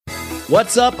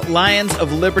What's up, Lions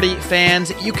of Liberty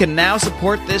fans? You can now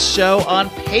support this show on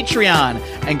Patreon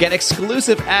and get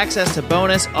exclusive access to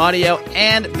bonus audio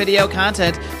and video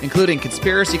content, including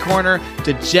Conspiracy Corner,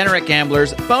 Degenerate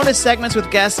Gamblers, bonus segments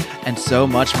with guests, and so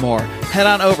much more. Head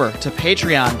on over to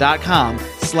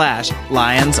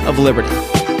patreon.com/Lions of Liberty.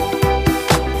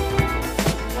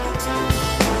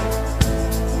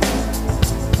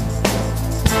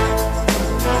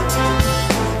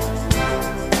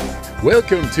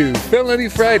 Welcome to Felony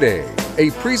Friday,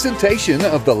 a presentation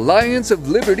of the Lions of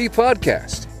Liberty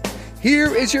podcast.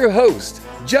 Here is your host,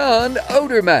 John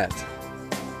Odermatt.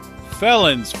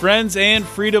 Felons, friends, and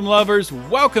freedom lovers,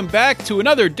 welcome back to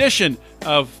another edition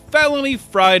of Felony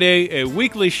Friday, a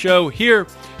weekly show here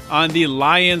on the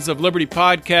Lions of Liberty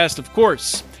podcast. Of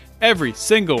course, every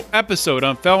single episode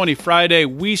on Felony Friday,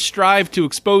 we strive to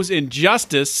expose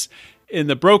injustice in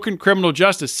the broken criminal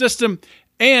justice system,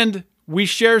 and we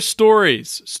share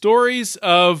stories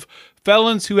of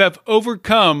felons who have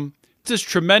overcome just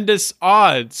tremendous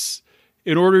odds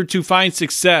in order to find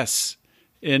success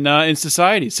in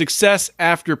society, success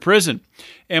after prison.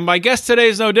 And my guest today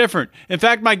is no different. In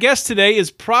fact, my guest today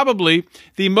is probably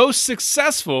the most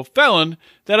successful felon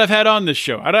that I've had on this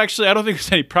show. I don't think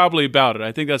there's any probably about it.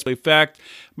 I think that's a fact.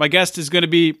 My guest is going to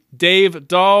be Dave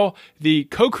Dahl, the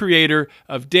co-creator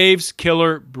of Dave's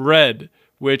Killer Bread,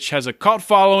 which has a cult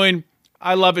following.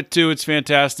 I love it too. It's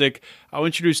fantastic. I'll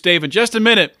introduce Dave in just a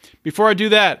minute. Before I do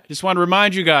that, I just want to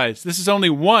remind you guys, this is only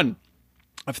one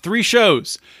of 3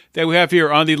 shows that we have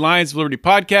here on the Lions of Liberty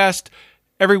podcast.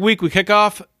 Every week we kick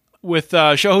off with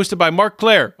a show hosted by Mark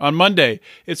Claire on Monday.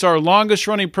 It's our longest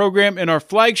running program and our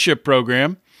flagship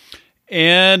program.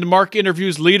 And Mark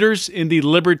interviews leaders in the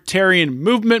libertarian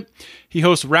movement. He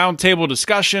hosts roundtable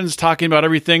discussions talking about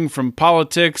everything from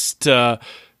politics to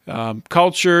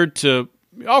culture to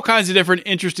all kinds of different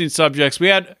interesting subjects. We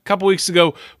had a couple weeks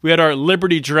ago, we had our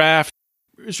Liberty Draft.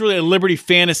 It's really a Liberty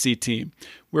fantasy team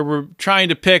where we're trying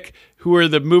to pick who are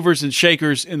the movers and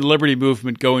shakers in the Liberty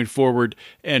movement going forward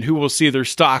and who will see their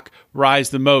stock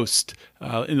rise the most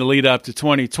in the lead up to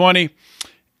 2020.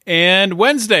 And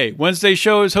Wednesday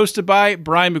show is hosted by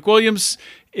Brian McWilliams.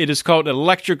 It is called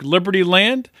Electric Liberty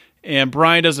Land. And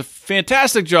Brian does a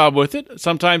fantastic job with it.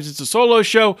 Sometimes it's a solo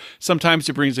show. Sometimes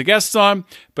he brings a guest on.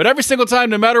 But every single time,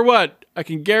 no matter what, I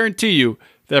can guarantee you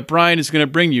that Brian is going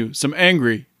to bring you some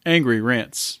angry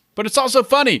rants. But it's also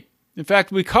funny. In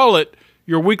fact, we call it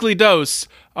your weekly dose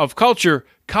of culture,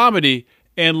 comedy,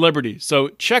 and liberty. So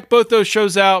check both those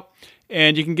shows out.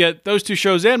 And you can get those 2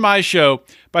 shows and my show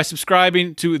by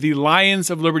subscribing to the Lions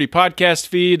of Liberty podcast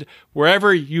feed.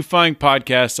 Wherever you find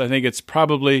podcasts, I think it's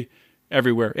probably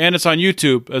everywhere. And it's on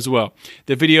YouTube as well.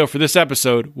 The video for this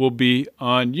episode will be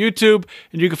on YouTube.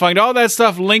 And you can find all that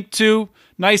stuff linked to,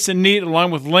 nice and neat,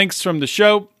 along with links from the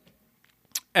show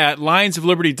at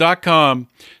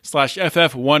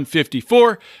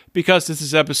lionsofliberty.com/FF154, because this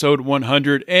is episode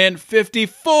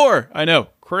 154. I know,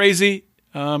 crazy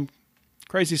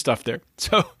stuff there.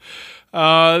 So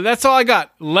that's all I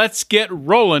got. Let's get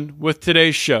rolling with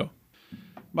today's show.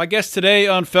 My guest today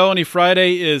on Felony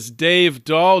Friday is Dave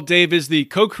Dahl. Dave is the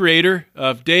co-creator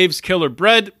of Dave's Killer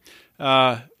Bread.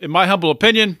 In my humble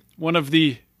opinion, one of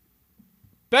the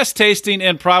best tasting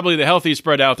and probably the healthiest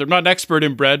bread out there. I'm not an expert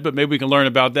in bread, but maybe we can learn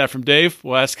about that from Dave.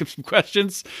 We'll ask him some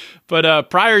questions. But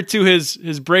prior to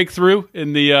his breakthrough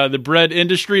in the bread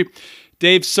industry,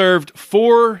 Dave served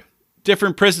 4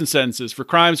 different prison sentences for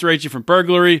crimes ranging from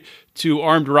burglary to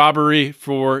armed robbery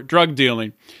for drug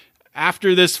dealing.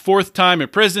 After this 4th time in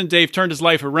prison, Dave turned his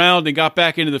life around and got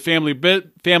back into the family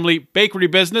bakery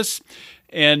business.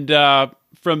 And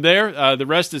from there, the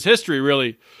rest is history,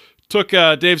 really. Took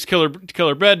Dave's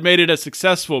Killer Bread, made it a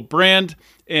successful brand.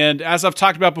 And as I've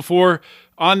talked about before,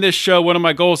 on this show, one of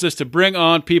my goals is to bring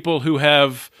on people who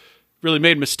have really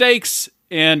made mistakes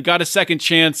and got a second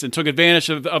chance and took advantage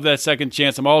of that second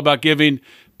chance. I'm all about giving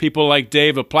people like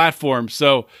Dave a platform.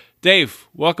 So, Dave,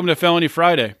 welcome to Felony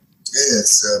Friday. Yeah,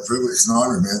 it's a privilege and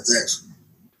honor, man. Thanks.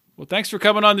 Well, thanks for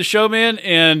coming on the show, man.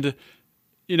 And,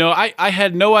 I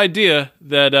had no idea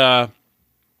that,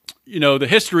 the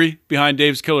history behind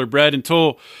Dave's Killer Bread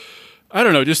until, I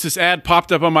don't know, just this ad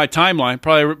popped up on my timeline,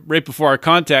 probably right before I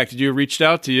contacted you, reached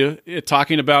out to you,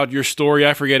 talking about your story.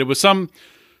 I forget. It was some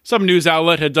news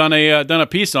outlet had done a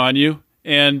piece on you.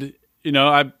 And,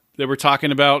 they were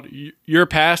talking about your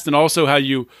past and also how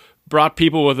you brought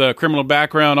people with a criminal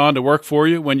background on to work for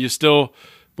you when you still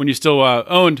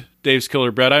owned Dave's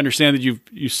Killer Bread. I understand that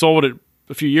you sold it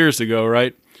a few years ago,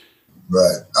 right?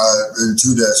 Right. In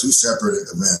two separate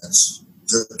events.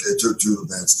 It took 2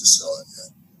 events to sell it. Yeah.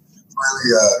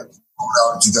 Finally, rolled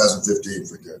out in 2015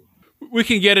 for good. We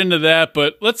can get into that,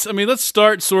 but let's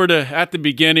start sort of at the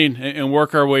beginning and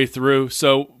work our way through.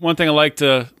 So one thing I like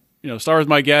to, start with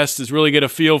my guests is really get a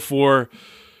feel for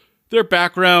their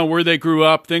background, where they grew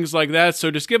up, things like that. So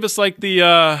just give us like the,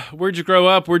 where'd you grow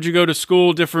up? Where'd you go to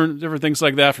school? Different things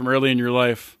like that from early in your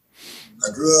life.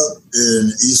 I grew up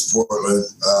in East Portland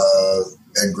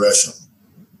and Gresham,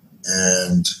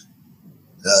 and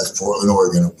that's Portland,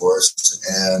 Oregon, of course.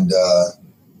 And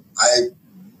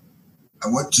I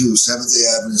went to Seventh-day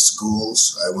Adventist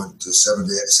schools. I went to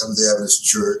Seventh-day Adventist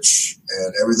church,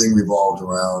 and everything revolved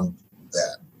around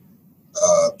that.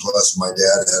 Plus, my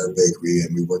dad had a bakery,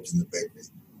 and we worked in the bakery.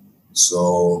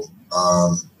 So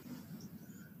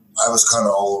I was kind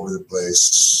of all over the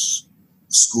place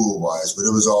school-wise, but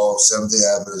it was all Seventh-day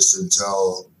Adventist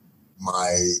until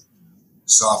my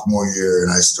sophomore year,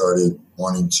 and I started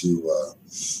wanting to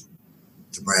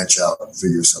branch out and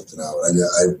figure something out.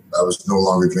 I was no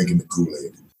longer drinking the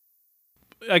Kool-Aid.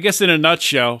 I guess in a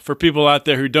nutshell, for people out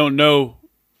there who don't know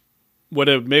what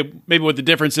the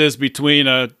difference is between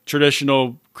a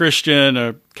traditional Christian,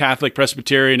 a Catholic,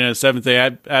 Presbyterian, and a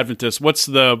Seventh-day Adventist, what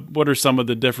are some of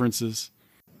the differences?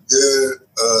 The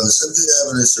Seventh-day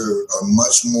Adventists are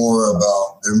much more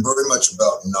about, they're very much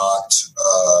about not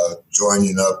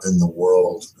joining up in the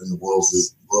world, in the worldly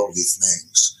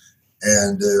things.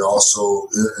 And they're also,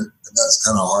 that's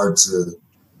kind of hard to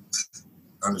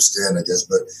understand, I guess.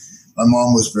 But my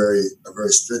mom was a very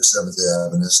strict Seventh-day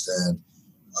Adventist, and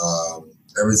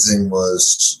everything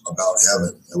was about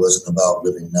heaven. It wasn't about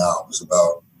living now. It was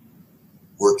about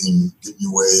working, getting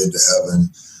your way into heaven.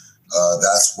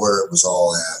 That's where it was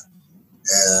all at.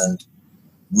 And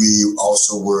we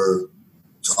also were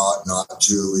taught not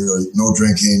to, no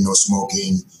drinking, no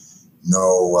smoking,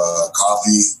 no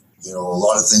coffee. A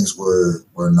lot of things were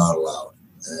not allowed.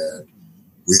 And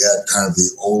we had kind of the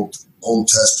Old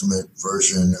Testament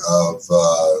version of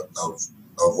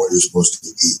what you're supposed to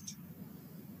eat.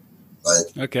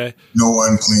 Like, okay, no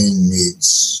unclean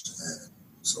meats and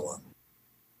so on.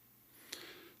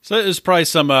 So there's probably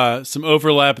some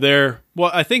overlap there.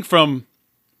 Well, I think so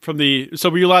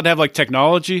were you allowed to have like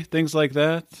technology, things like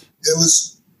that? It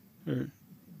was,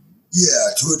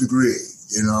 yeah, to a degree.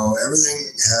 Everything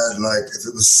had, like, if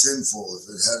it was sinful, if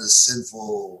it had a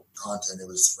sinful content, it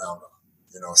was frowned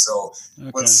on. So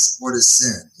okay. What is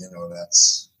sin?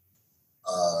 That's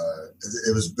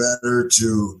it was better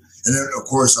to, and then of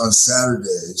course on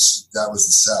Saturdays that was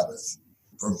the Sabbath.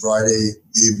 From Friday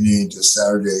evening to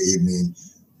Saturday evening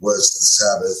was the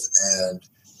Sabbath, and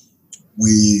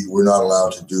we were not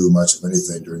allowed to do much of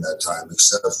anything during that time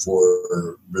except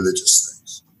for religious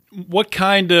things. What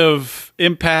kind of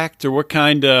impact or what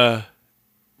kind of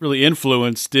really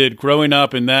influence did growing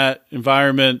up in that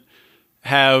environment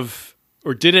have,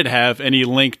 or did it have any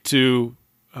link to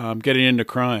getting into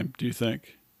crime, do you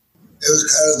think? It was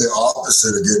kind of the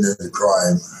opposite of getting into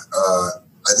crime.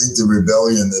 I think the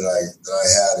rebellion that I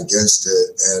had against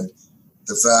it, and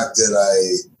the fact that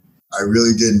I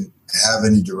really didn't have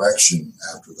any direction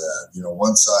after that.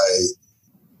 Once I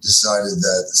decided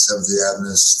that the Seventh-day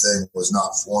Adventist thing was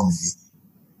not for me,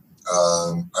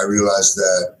 I realized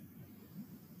that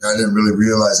I didn't really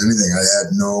realize anything. I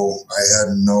had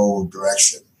no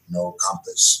direction, no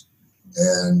compass,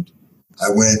 and I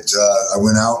went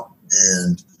out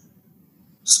and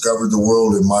discovered the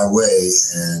world in my way,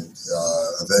 and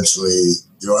eventually,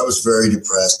 I was very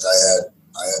depressed. I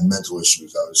had mental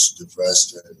issues. I was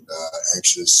depressed and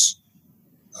anxious.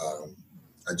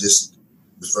 I just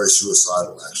was very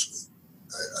suicidal, actually.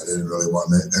 I didn't really want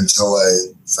it until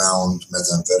I found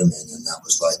methamphetamine, and that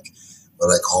was like what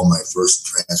I call my first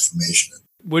transformation.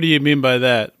 What do you mean by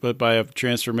that? But by a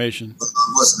transformation? It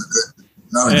wasn't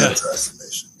not a good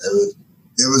transformation.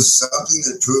 It was something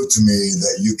that proved to me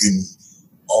that you can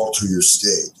alter your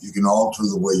state. You can alter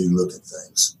the way you look at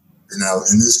things. Now,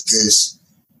 in this case,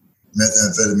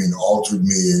 methamphetamine altered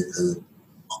me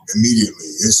immediately,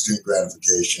 instant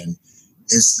gratification,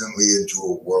 instantly into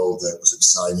a world that was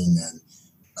exciting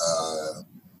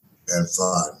and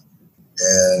fun.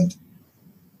 And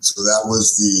so that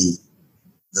was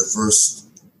the first,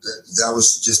 that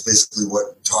was just basically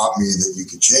what taught me that you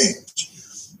could change.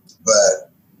 But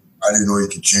I didn't know you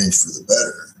could change for the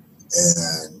better.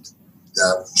 And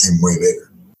that came way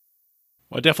later.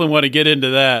 Well, I definitely want to get into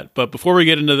that. But before we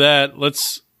get into that,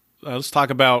 let's talk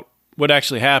about what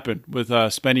actually happened with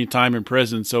spending time in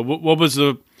prison. So what was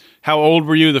how old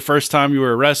were you the first time you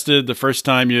were arrested, the first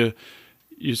time you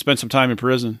spent some time in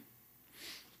prison?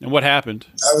 And what happened?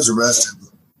 I was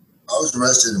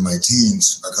arrested in my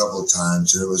teens a couple of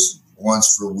times. It was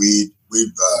once for weed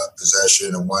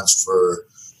possession and once for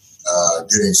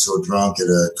getting so drunk at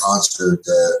a concert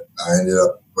that I ended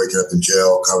up waking up in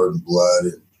jail covered in blood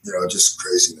and, just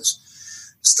craziness,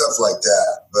 stuff like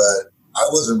that. But I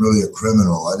wasn't really a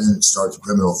criminal. I didn't start the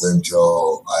criminal thing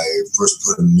until I first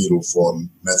put a needle full of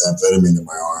methamphetamine in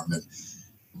my arm and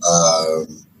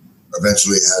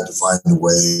eventually had to find a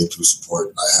way to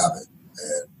support my habit.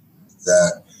 And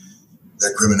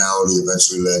that criminality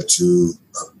eventually led to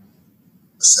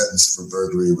a sentence for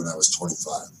burglary when I was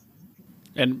 25.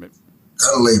 And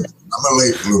kind of late. I'm a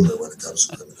late bloomer when it comes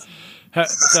to criminality.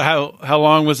 So how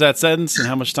long was that sentence, and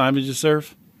how much time did you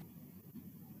serve?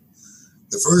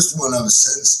 The first one I was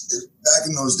sentenced, back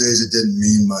in those days, it didn't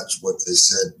mean much what they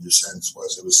said your sentence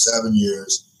was. It was 7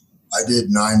 years. I did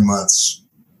 9 months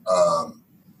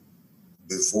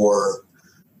before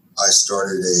I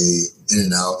started a in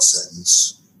and out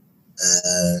sentence,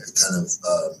 and kind of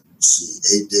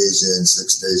 8 days in,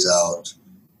 6 days out,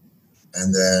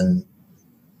 and then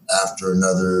after 7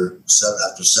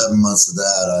 months of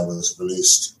that, I was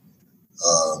released.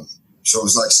 So it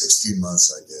was like 16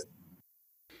 months I did.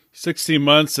 16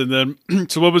 months, and then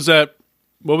so what was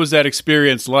that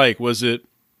experience like? Was it?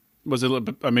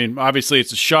 I mean, obviously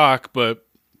it's a shock, but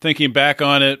thinking back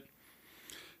on it,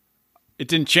 it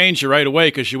didn't change you right away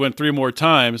because you went 3 more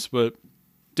times. But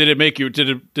did it make you?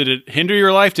 Did it hinder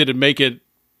your life? Did it make your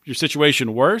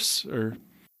situation worse? Or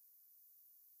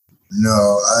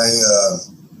no,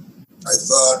 I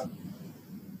thought,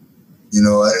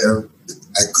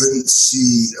 I couldn't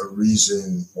see a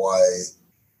reason why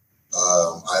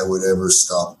I would ever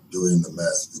stop doing the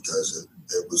meth, because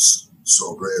it was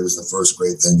so great. It was the first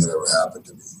great thing that ever happened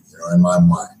to me, in my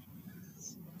mind.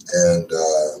 And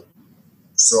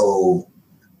so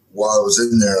while I was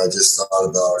in there, I just thought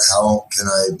about how can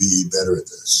I be better at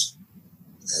this?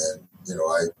 And,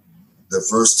 the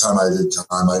first time I did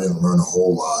time, I didn't learn a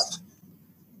whole lot.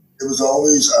 I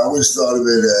always thought of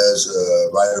it as a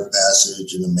rite of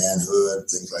passage and a manhood,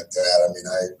 things like that. I mean,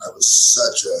 I was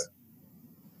such a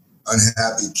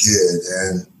unhappy kid,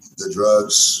 and the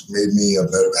drugs made me a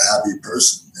better, happy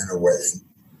person in a way.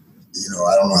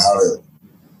 I don't know how to,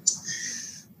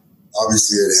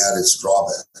 obviously it had its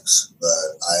drawbacks, but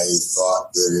I thought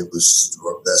that it was the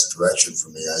best direction for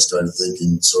me. I started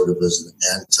thinking sort of as an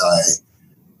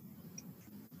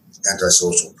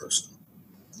antisocial person.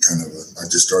 I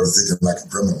just started thinking like a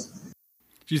criminal.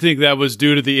 do you think that was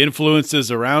due to the influences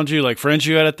around you, like friends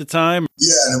you had at the time?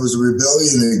 Yeah, and it was a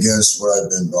rebellion against what I'd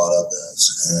been brought up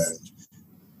as,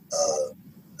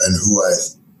 and who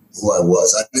I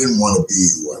was. I didn't want to be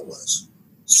who I was,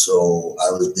 so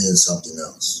I was being something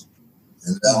else,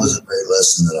 and that was a great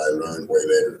lesson that I learned way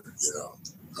later.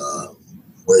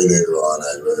 Way later on,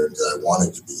 I learned that I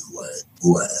wanted to be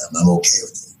who I am. I'm okay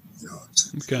with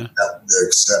it. Okay. The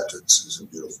acceptance is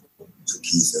it's a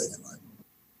key thing in life.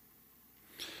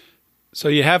 So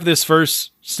you have this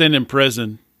first stint in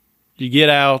prison. You get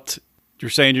out. You're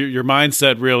saying your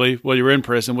mindset really, while you were in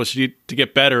prison, was to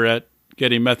get better at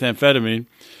getting methamphetamine.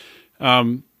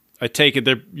 I take it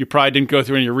that you probably didn't go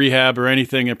through any rehab or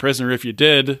anything in prison, or if you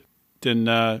did, then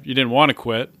you didn't want to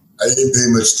quit. I didn't pay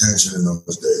much attention in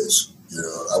those days.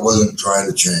 I wasn't trying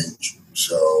to change.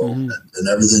 So, and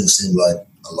everything seemed like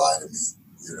a lie to me.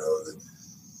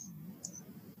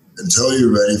 Until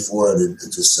you're ready for it,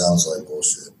 it just sounds like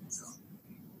bullshit.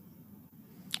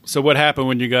 So what happened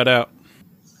when you got out?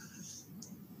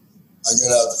 I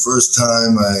got out the first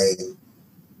time I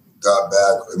got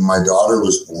back. My daughter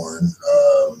was born.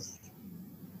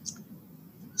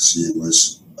 She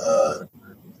was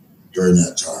during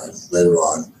that time later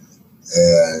on,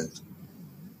 and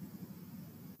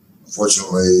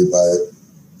unfortunately,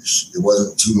 it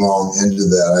wasn't too long into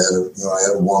that. I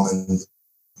had a woman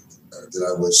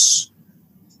that was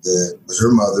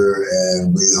her mother,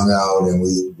 and we hung out, and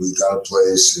we got a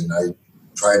place, and I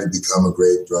tried to become a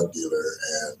great drug dealer,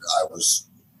 and I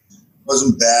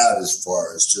wasn't bad as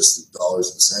far as just the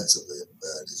dollars and cents of it,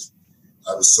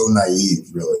 but I was so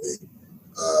naive, really,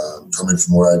 coming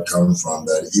from where I'd come from,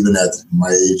 that even at my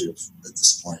age at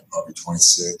this point, probably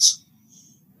 26,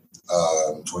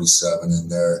 27 in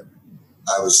there,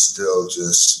 I was still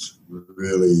just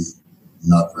really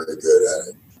not very good at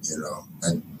it, and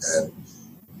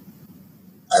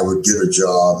I would get a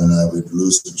job and I would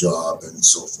lose the job and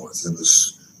so forth. It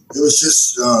was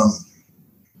just,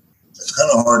 it's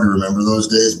kind of hard to remember those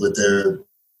days, but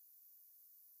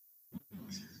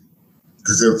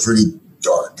because they're pretty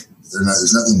dark.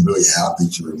 There's nothing really happy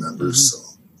to remember. Mm-hmm. So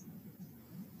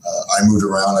I moved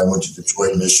around. I went to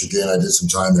Detroit, Michigan. I did some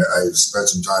time there. I spent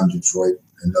some time in Detroit,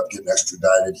 ended up getting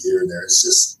extradited here and there. It's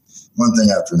just one thing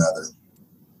after another.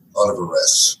 A lot of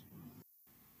arrests.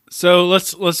 So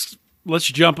let's let's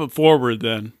jump it forward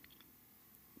then.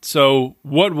 So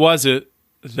what was it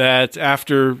that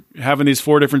after having these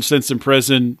 4 different stints in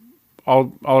prison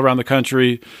all around the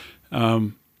country,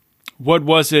 what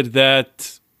was it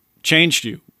that changed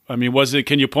you? I mean,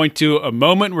 can you point to a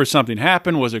moment where something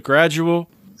happened? Was it gradual?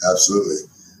 Absolutely.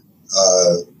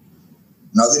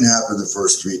 Nothing happened the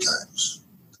first 3 times.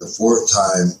 The 4th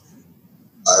time,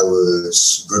 I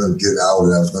was going to get out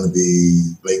and I was going to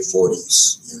be late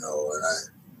 40s, and I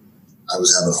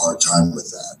was having a hard time with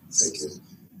that, thinking,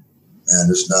 man,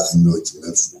 there's nothing really to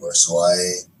live for. So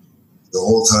the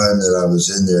whole time that I was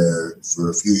in there for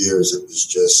a few years, it was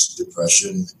just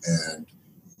depression and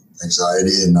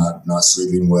anxiety and not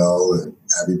sleeping well and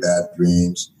having bad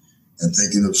dreams and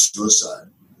thinking of suicide.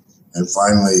 And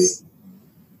finally,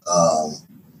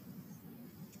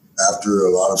 after a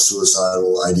lot of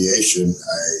suicidal ideation,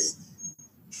 I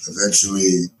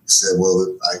eventually said, well,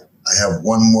 I have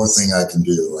one more thing I can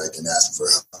do. I can ask for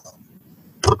help.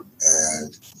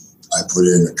 And I put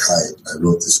in a kite. I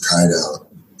wrote this kite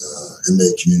out,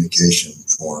 inmate communication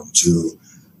form to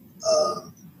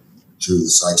the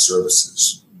psych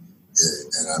services.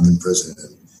 And I'm in prison.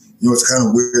 And, it's kind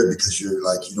of weird because you're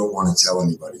like, you don't want to tell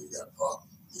anybody you got a problem.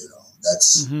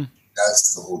 That's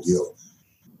the whole deal.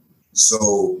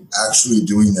 So actually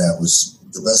doing that was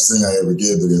the best thing I ever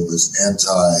did, but it was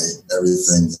anti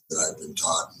everything that I'd been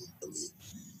taught and believed.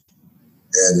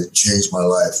 And it changed my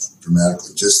life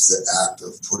dramatically, just the act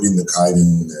of putting the kite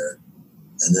in there.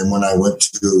 And then when I went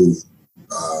to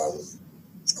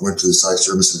the psych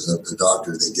services at the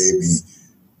doctor, they gave me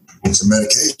some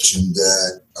medication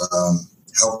that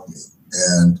helped me.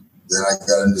 And then I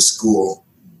got into school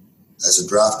as a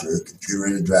drafter,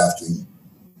 computer-aided drafting.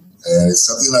 And it's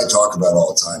something I talk about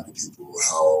all the time to people,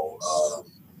 how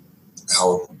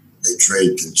a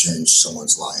trade can change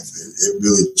someone's life. It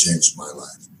really changed my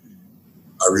life.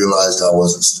 I realized I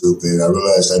wasn't stupid. I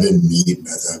realized I didn't need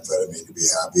methamphetamine to be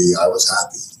happy. I was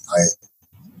happy.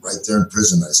 Right there in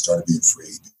prison, I started being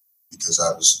free because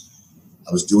I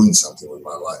was doing something with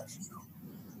my life.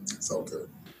 It felt good.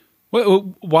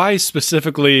 Well, why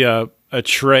specifically a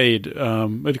trade?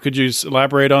 Could you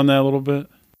elaborate on that a little bit?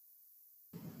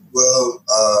 Well,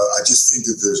 I just think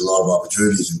that there's a lot of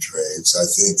opportunities in trades. I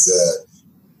think that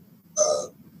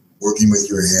working with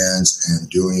your hands and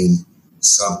doing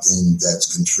something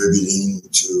that's contributing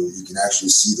to, you can actually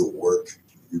see the work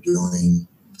you're doing,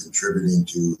 contributing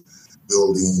to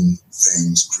building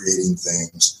things, creating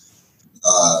things.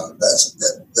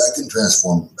 That can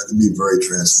transform. That can be very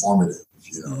transformative.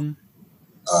 Mm-hmm.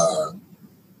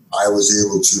 I was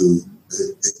able to.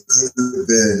 It could have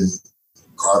been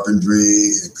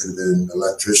carpentry. It could have been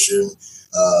electrician.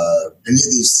 Any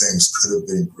of these things could have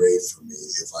been great for me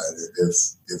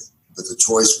but the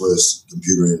choice was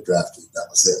computer-aided drafting. That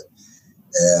was it.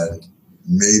 And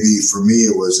maybe for me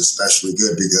it was especially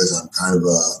good because I'm kind of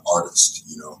an artist,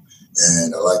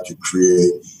 and I like to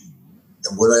create.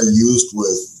 And what I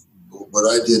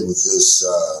did with this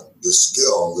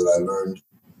skill that I learned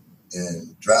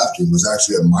in drafting was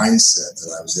actually a mindset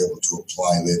that I was able to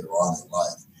apply later on in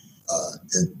life,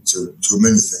 and to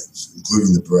many things,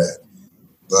 including the bread.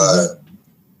 But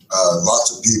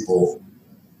lots of people,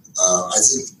 I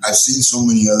think I've seen so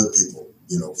many other people,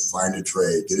 find a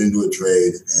trade, get into a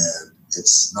trade, and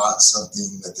it's not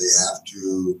something that they have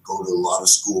to go to a lot of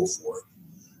school for.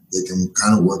 They can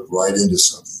kind of work right into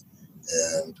something.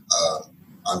 And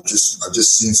I've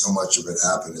just seen so much of it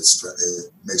happen. It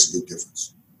makes a big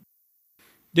difference.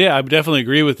 Yeah, I definitely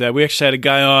agree with that. We actually had a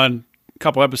guy on a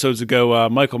couple episodes ago,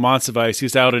 Michael Monsivice.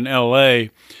 He's out in L.A.,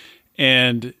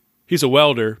 and he's a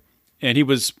welder. And he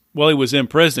was in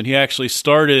prison, he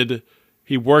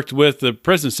worked with the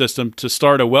prison system to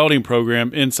start a welding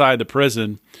program inside the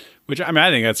prison, which, I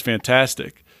think that's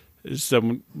fantastic.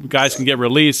 So guys can get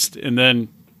released and then,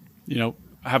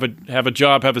 have a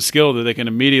job, have a skill that they can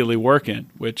immediately work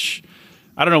in, which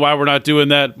I don't know why we're not doing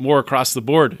that more across the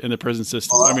board in the prison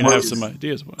system. I have some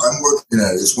ideas. I'm working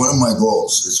at it. It's one of my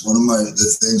goals. It's one of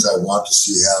the things I want to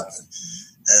see happen.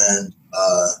 And,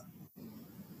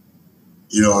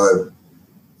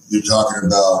 you're talking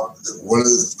about one of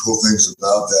the cool things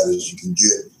about that is you can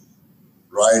get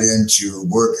right into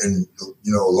work, and a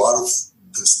lot of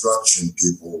construction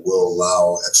people will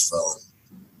allow ex-felons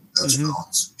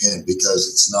in because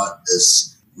it's not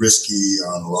as risky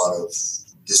on a lot of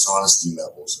dishonesty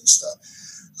levels and stuff.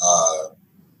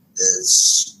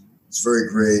 It's very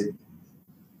great.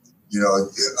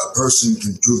 A person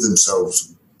can prove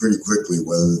themselves pretty quickly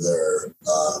whether they're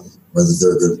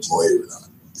a good employee or not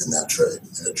in a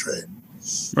trade.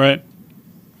 Right.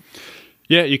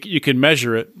 Yeah, you can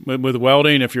measure it with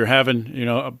welding. If you're having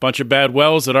a bunch of bad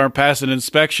welds that aren't passing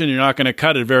inspection, you're not going to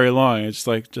cut it very long. It's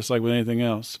just like with anything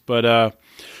else. But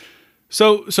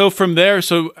so from there,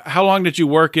 so how long did you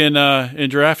work in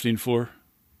drafting for?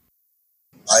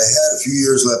 I had a few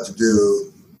years left to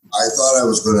do. I thought I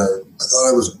was gonna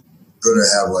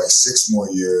have like 6 more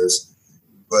years,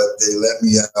 but they let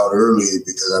me out early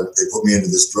because they put me into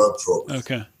this drug program.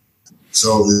 Okay.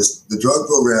 So the drug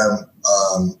program.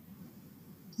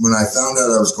 When I found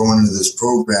out I was going into this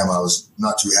program, I was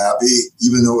not too happy,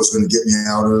 even though it was going to get me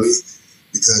out early,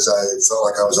 because I felt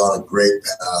like I was on a great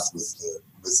path with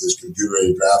this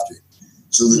computer-aided drafting.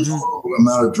 So the total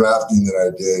amount of drafting that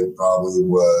I did probably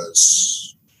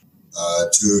was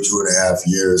 2.5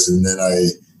 years, and then I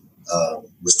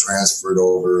was transferred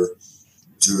over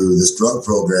to this drug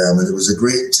program, and it was a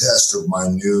great test of my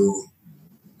new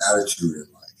attitude in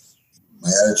life.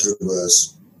 My attitude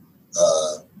was,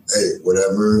 hey,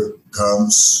 whatever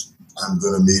comes, I'm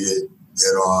going to meet it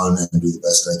head on and do the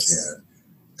best I can,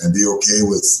 and be okay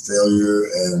with failure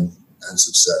and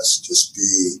success. Just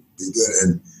be good.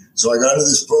 And so I got into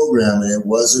this program, and it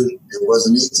wasn't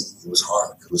easy. It was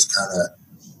hard. It was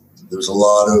there was a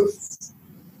lot of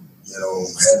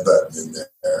headbutting in there,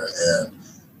 and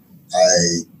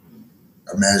I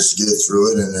managed to get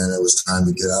through it, and then it was time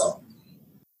to get out.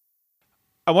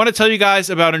 I want to tell you guys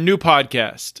about a new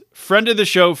podcast. Friend of the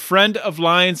show, friend of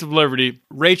Lions of Liberty,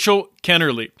 Rachel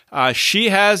Kennerly. She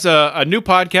has a new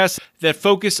podcast that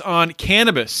focuses on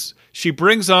cannabis. She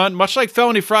brings on, much like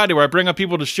Felony Friday, where I bring on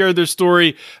people to share their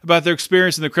story about their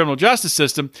experience in the criminal justice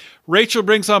system, Rachel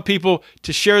brings on people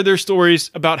to share their stories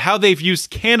about how they've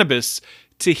used cannabis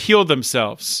to heal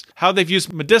themselves, how they've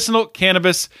used medicinal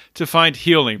cannabis to find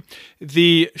healing.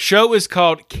 The show is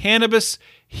called Cannabis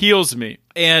Heals Me.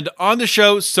 And on the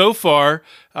show so far,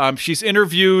 she's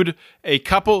interviewed a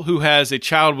couple who has a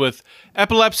child with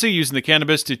epilepsy, using the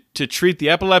cannabis to treat the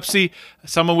epilepsy,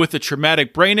 someone with a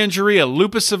traumatic brain injury, a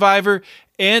lupus survivor,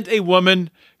 and a woman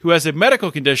who has a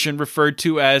medical condition referred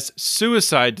to as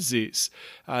suicide disease.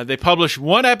 They publish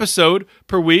 1 episode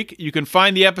per week. You can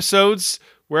find the episodes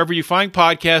wherever you find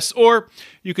podcasts, or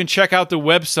you can check out the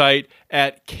website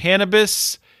at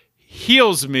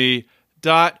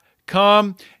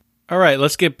cannabishealsme.com. All right,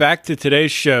 let's get back to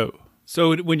today's show.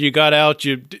 So when you got out,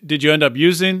 did you end up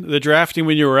using the drafting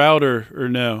when you were out, or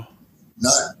no?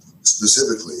 Not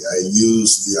specifically. I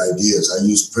used the ideas. I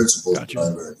used principles that I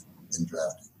learned in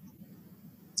drafting.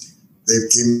 They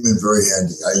came in very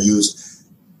handy. I used,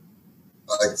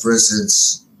 like, for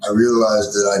instance, I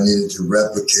realized that I needed to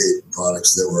replicate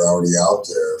products that were already out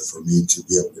there for me to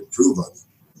be able to improve on them.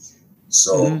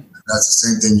 So that's the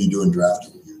same thing you do in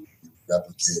drafting. You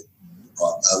replicate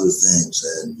other things,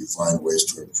 and you find ways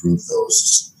to improve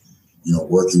those,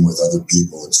 working with other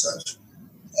people and such.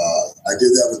 I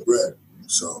did that with bread.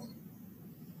 So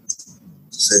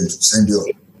same deal.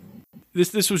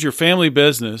 This was your family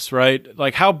business, right?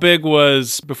 Like, how big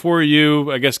was, before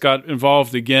you, I guess, got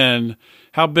involved again,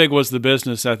 how big was the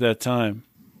business at that time?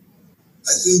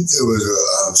 I think there was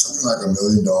something like $1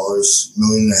 million, $1.5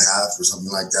 million or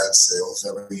something like that sales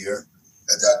every year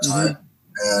at that time.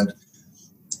 And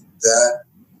that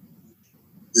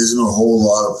isn't a whole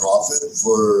lot of profit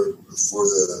for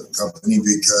the company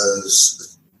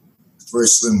because it's very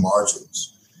slim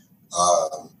margins.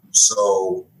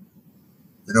 So,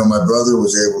 my brother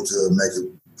was able to make a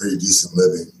pretty decent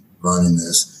living running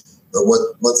this, but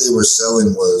what they were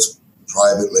selling was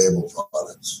private label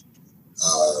products.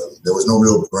 There was no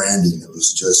real branding. It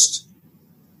was just,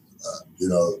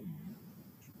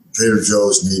 Trader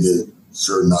Joe's needed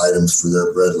certain items for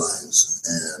their bread lines,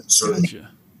 and certain,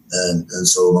 and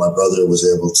so my brother was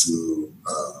able to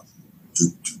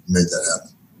make that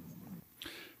happen.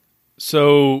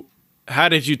 So, how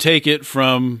did you take it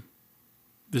from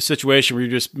the situation where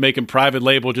you're just making private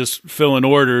label, just filling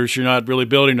orders, you're not really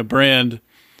building a brand?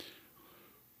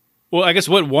 Well, I guess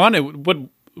where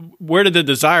did the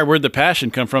desire, where did the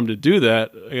passion come from to do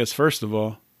that? I guess, first of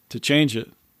all, to change it.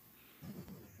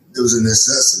 It was a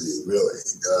necessity, really.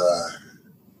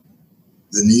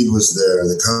 The need was there.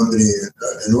 The company,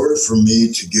 in order for me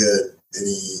to get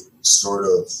any sort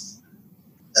of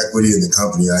equity in the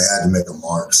company, I had to make a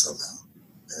mark somehow.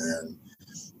 And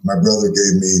my brother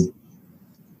gave me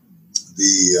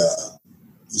he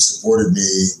supported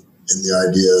me in the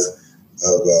idea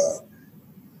of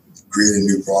creating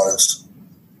new products.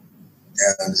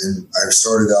 And I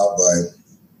started out by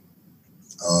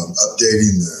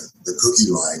updating the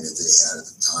cookie line that they had at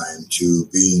the time to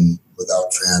being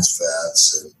without trans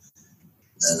fats and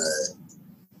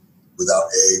without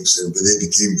eggs, but they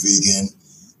became vegan.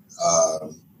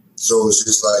 So it was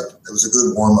just like, it was a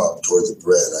good warm up toward the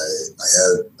bread. I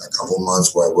had a couple of months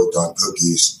where I worked on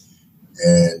cookies,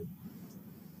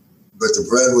 but the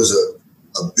bread was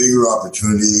a bigger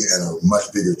opportunity and a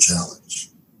much bigger challenge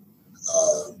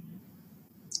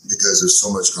because there's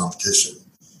so much competition,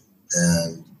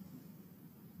 and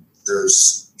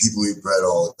there's people eat bread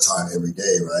all the time, every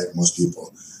day, right? Most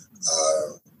people.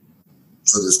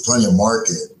 So there's plenty of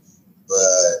market,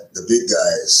 but the big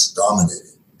guys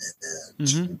dominated. And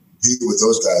to compete with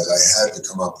those guys, I had to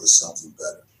come up with something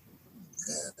better.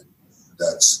 And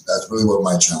that's really what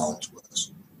my challenge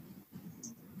was.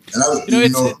 And I was, to me,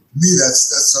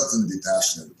 that's something to be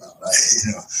passionate about.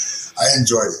 I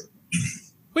enjoyed it.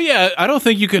 Well, yeah, I don't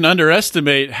think you can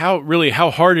underestimate how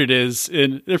hard it is.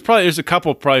 And there's a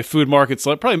couple food markets,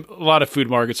 probably a lot of food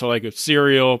markets are like a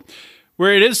cereal,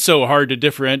 where it is so hard to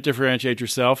differentiate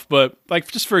yourself. But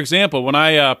like, just for example, when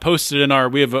I posted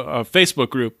we have a Facebook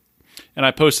group, and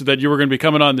I posted that you were going to be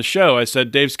coming on the show, I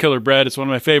said, Dave's Killer Bread, it's one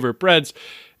of my favorite breads.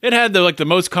 It had the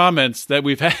most comments that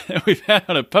we've had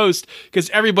on a post, because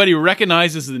everybody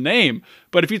recognizes the name.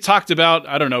 But if you talked about,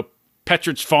 I don't know,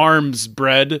 Petrich Farms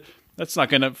bread, that's not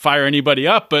going to fire anybody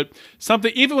up. But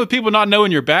something, even with people not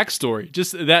knowing your backstory,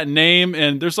 just that name,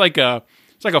 and there's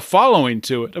it's like a following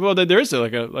to it. Well, there is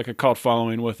like a cult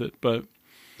following with it, but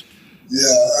yeah,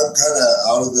 I'm kind of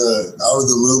out of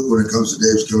the loop when it comes to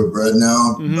Dave's Killer Bread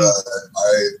now. But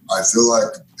I feel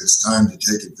like it's time to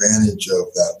take advantage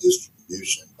of that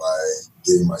distribution by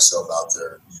getting myself out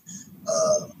there,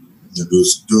 doing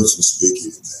some speaking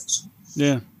and things.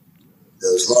 Yeah,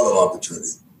 there's a lot of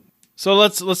opportunity. So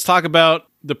let's talk about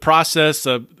the process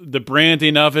of the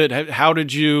branding of it. How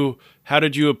did you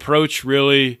approach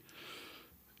really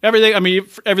everything? I mean,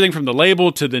 everything from the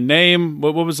label to the name.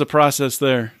 What was the process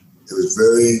there? It was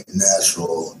very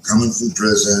natural. Coming from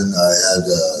prison,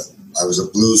 I was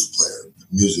a blues player,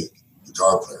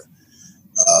 guitar player.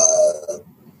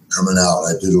 Coming out,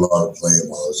 I did a lot of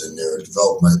playing while I was in there. I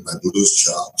developed my blues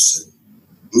chops. And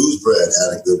blues bread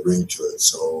had a good ring to it,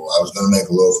 so I was going to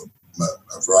make a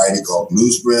variety called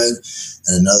blues bread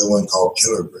and another one called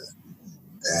killer bread.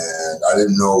 And I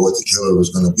didn't know what the killer was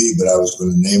going to be, but I was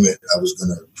going to name it. I was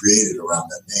going to create it around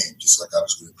that name, just like I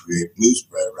was going to create blues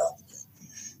bread around the name.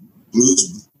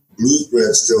 Blues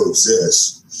bread still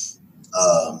exists,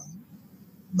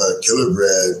 but killer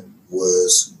bread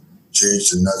was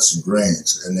changed to nuts and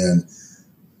grains. And then,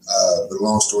 but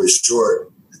long story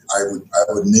short, I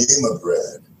would name a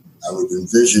bread, I would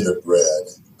envision a bread,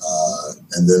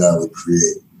 and then I would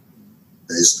create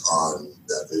based on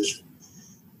that vision.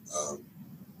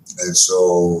 And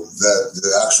so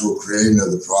the actual creating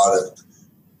of the product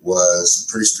was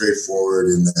pretty straightforward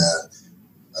in that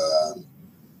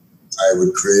I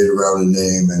would create around a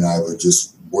name, and I would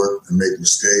just work and make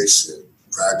mistakes and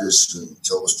practice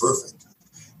until it was perfect.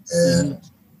 And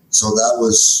so that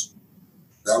was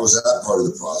that part of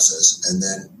the process. And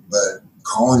then, but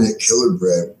calling it killer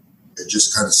bread, it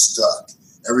just kind of stuck.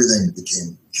 Everything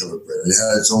became killer bread. It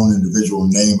had its own individual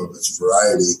name of its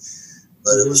variety,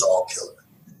 but it was all killer.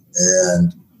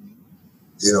 And,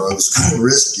 it was kind of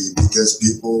risky because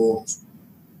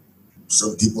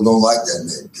some people don't like that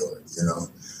name, killer,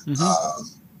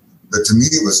 but to me,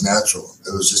 it was natural.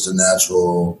 It was just a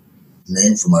natural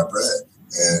name for my bread.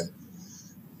 And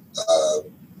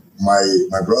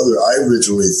my brother, I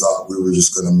originally thought we were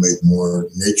just going to make more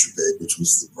Nature Bake, which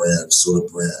was the sort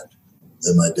of brand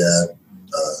that my dad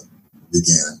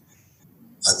began.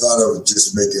 I thought I would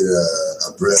just make it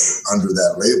a bread under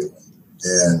that label.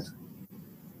 And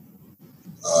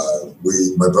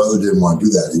my brother didn't want to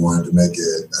do that. He wanted to make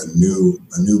it a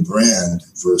new brand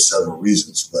for several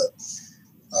reasons. But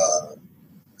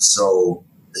so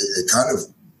it kind of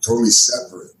totally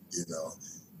separate,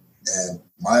 And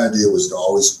my idea was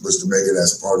to make it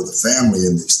as part of the family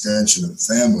and the extension of the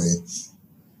family.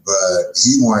 But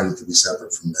he wanted it to be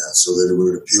separate from that so that it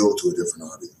would appeal to a different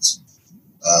audience.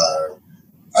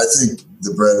 I think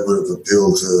the bread would have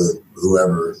appealed to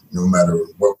whoever, no matter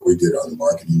what we did on the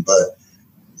marketing. But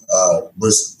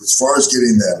as far as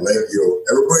getting that label,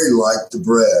 everybody liked the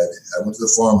bread. I went to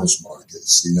the farmers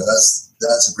markets.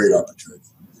 That's a great opportunity.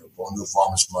 Going to the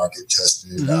farmers market,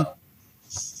 testing it out.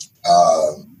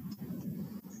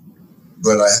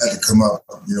 But I had to come up.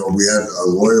 We had a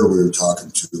lawyer we were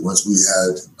talking to. Once we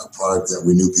had a product that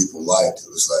we knew people liked, it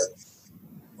was like,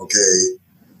 okay,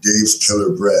 Dave's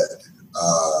Killer Bread.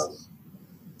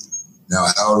 Now,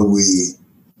 how do we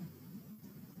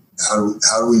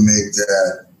make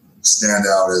that stand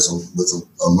out with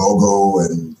a logo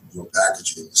and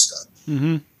packaging and stuff?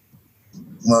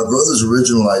 My brother's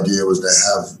original idea was to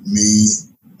have me,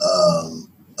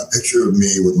 a picture of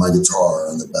me with my guitar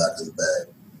on the back of the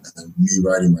bag and me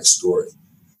writing my story.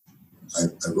 I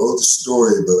wrote the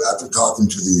story, but after talking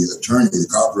to the attorney, the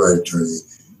copyright attorney,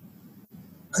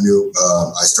 I knew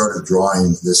I started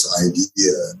drawing this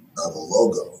idea of a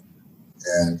logo.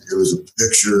 And it was a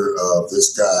picture of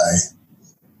this guy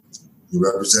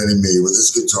representing me with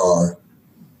his guitar,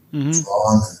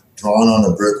 drawn on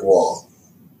a brick wall.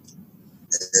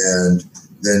 And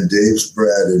then Dave's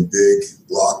Bread in big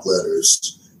block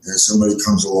letters. And somebody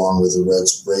comes along with a red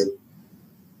spray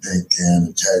paint can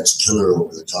and tags Killer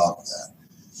over the top of that.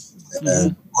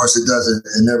 And of course it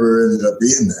never ended up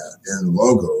being that in the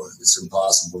logo. It's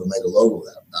impossible to make a logo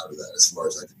out of that as far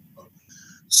as I can know.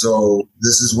 So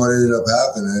this is what ended up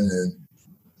happening, and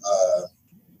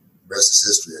rest is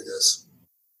history, I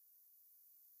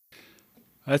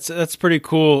guess. That's pretty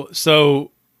cool.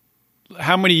 So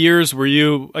how many years were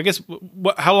you, I guess,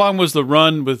 how long was the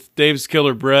run with Dave's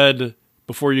Killer Bread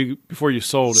before you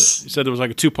sold it? You said there was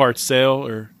like a 2-part sale,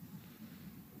 or?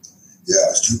 Yeah,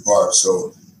 it's 2 parts.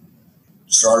 So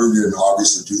started in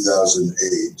August of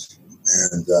 2008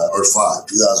 and,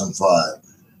 2005.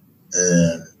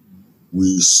 And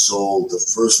we sold the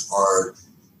first part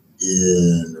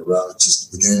in around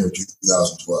just the beginning of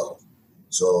 2012.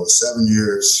 So 7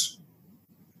 years.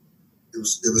 It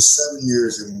was 7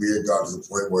 years, and we had got to the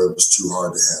point where it was too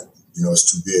hard to handle. It's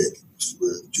too big. It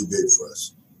was too big for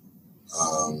us.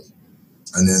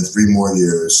 And then 3 more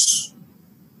years,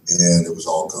 and it was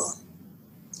all gone.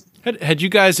 Had you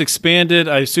guys expanded?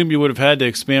 I assume you would have had to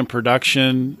expand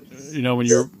production.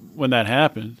 When that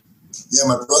happened. Yeah,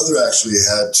 my brother actually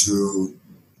had to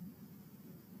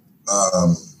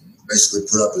basically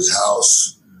put up his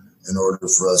house in order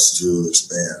for us to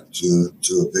expand to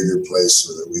a bigger place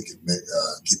so that we could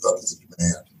keep up with the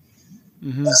demand.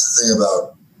 Mm-hmm. That's the thing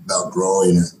about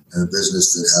growing in a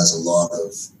business that has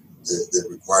that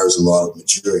requires a lot of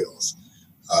materials.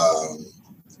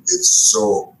 It's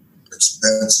so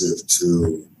expensive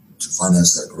to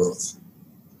finance that growth.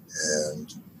 And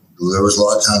there was a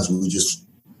lot of times we just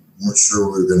weren't sure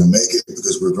we were going to make it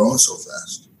because we're growing so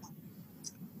fast.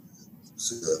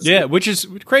 Yeah, which is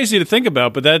crazy to think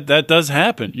about, but that does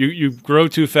happen. You grow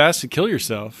too fast to kill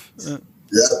yourself. Yeah,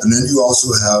 and then you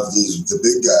also have the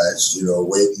big guys,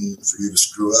 waiting for you to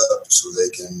screw up so they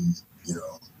can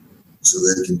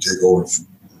take over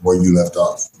where you left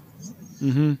off.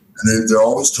 Mm-hmm. And they're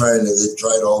always they've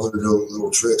tried all their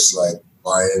little tricks, like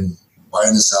buying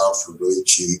this out for really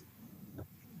cheap.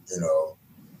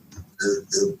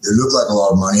 It looked like a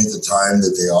lot of money at the time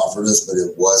that they offered us, but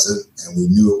it wasn't, and we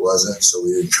knew it wasn't, so we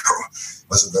didn't go. It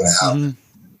wasn't going to happen.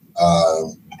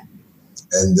 Mm-hmm.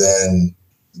 And then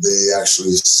they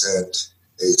actually sent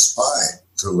a spy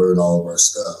to learn all of our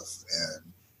stuff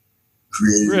and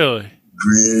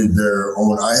created their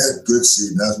own. I had Good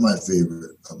Seed, and that's my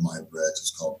favorite of my breads.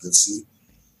 It's called Good Seed,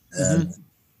 and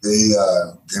they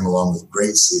came along with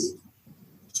Great Seed.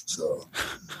 So.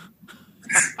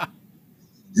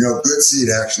 Good Seed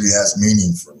actually has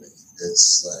meaning for me.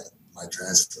 It's like my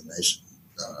transformation.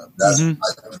 I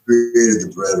created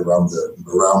the bread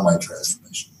around my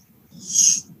transformation.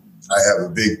 I have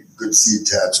a big Good Seed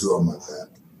tattoo on my back.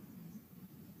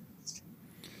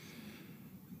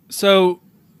 So,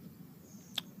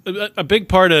 a big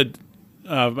part of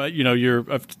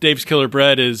Dave's Killer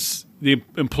Bread is the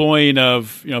employing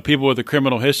of people with a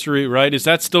criminal history, right? Is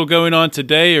that still going on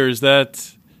today, or is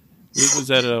that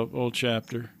an old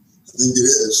chapter? I think it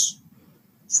is.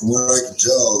 From what I can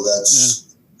tell, that's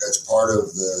part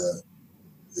of the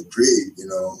creed.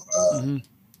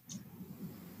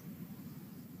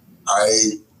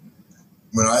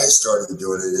 When I started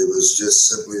doing it, it was just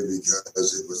simply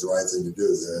because it was the right thing to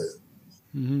do.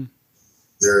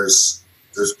 There's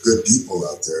good people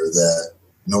out there that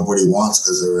nobody wants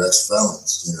because they're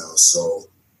ex-felons. So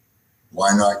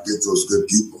why not get those good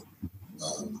people?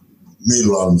 Made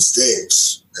a lot of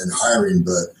mistakes in hiring,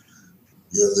 but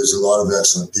there's a lot of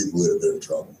excellent people that have been in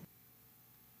trouble.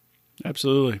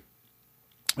 Absolutely.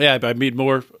 Yeah, I meet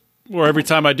more every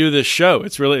time I do this show.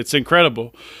 It's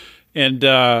incredible. And,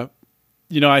 I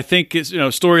think it's,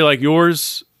 a story like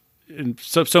yours and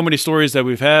so many stories that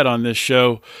we've had on this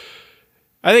show,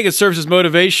 I think it serves as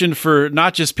motivation for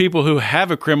not just people who have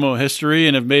a criminal history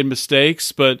and have made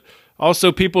mistakes, but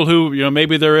also people who,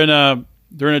 maybe they're in a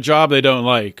job they don't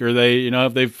like, or they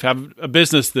have a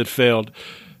business that failed.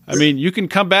 I mean, you can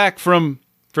come back from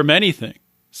anything.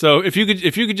 So if you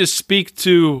could just speak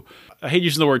to, I hate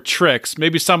using the word tricks,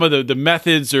 maybe some of the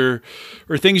methods or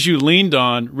things you leaned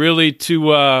on really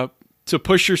to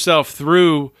push yourself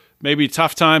through maybe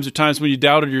tough times or times when you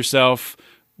doubted yourself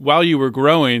while you were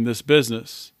growing this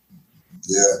business.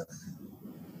 Yeah.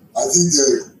 I think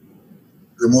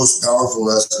the most powerful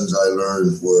lessons I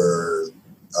learned were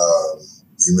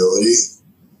humility,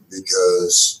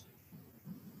 because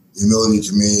humility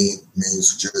to me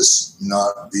means just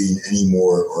not being any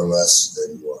more or less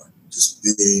than you are. Just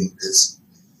being, it's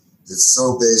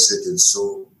so basic and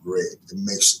so great. It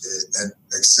makes it, and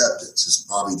acceptance is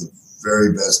probably the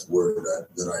very best word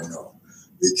that I know,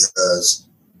 because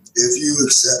if you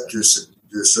accept your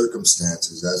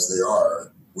circumstances as they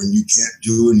are, when you can't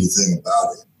do anything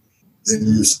about it, then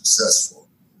you're successful.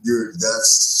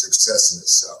 That's success in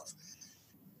itself.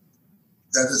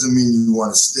 That doesn't mean you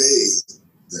want to stay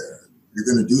there. You're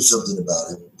going to do something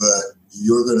about it, but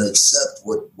you're going to accept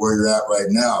where you're at right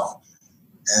now.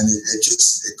 And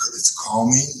it's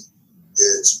calming.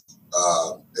 It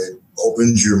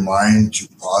opens your mind to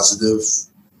positive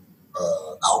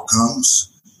outcomes,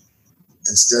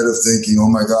 instead of thinking, oh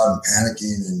my God, and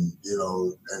panicking and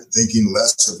thinking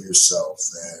less of yourself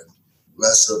and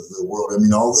less of the world. I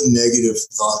mean, all the negative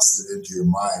thoughts that enter your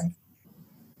mind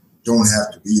don't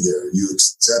have to be there. You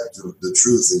accept the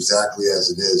truth exactly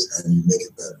as it is, and you make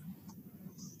it better.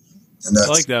 And I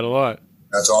like that a lot.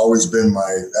 That's always been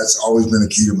a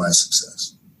key to my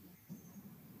success.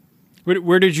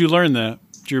 Where did you learn that?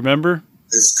 Do you remember?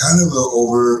 It's kind of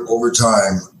over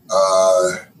time.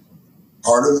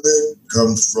 Part of it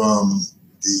comes from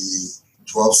the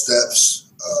 12 steps.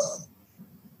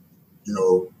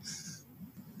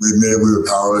 We admitted we were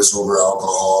powerless over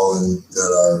alcohol and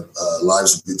that our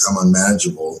lives have become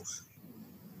unmanageable.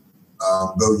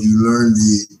 But you learn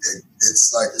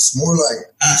it's more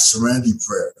like a serenity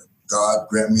prayer. God,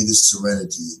 grant me the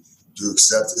serenity to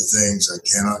accept the things I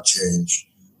cannot change,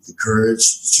 the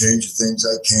courage to change the things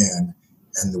I can,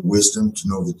 and the wisdom to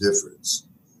know the difference.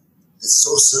 It's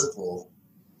so simple,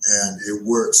 and it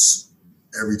works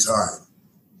every time.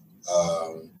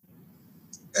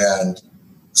 And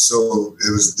so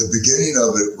it was the beginning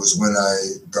of it was when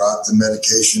I got the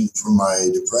medication for my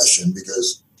depression,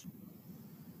 because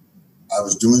I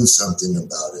was doing something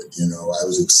about it. I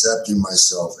was accepting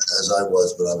myself as I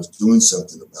was, but I was doing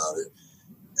something about it.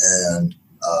 And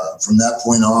from that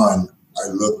point on, I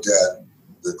looked at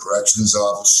the corrections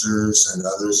officers and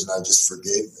others, and I just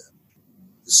forgave them.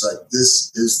 It's like,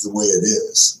 this is the way it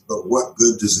is, but what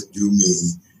good does it do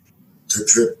me to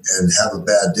trip and have a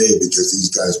bad day because these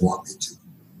guys want me to?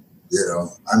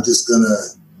 I'm just going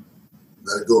to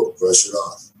let it go, brush it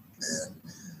off. And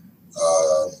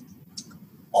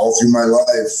all through my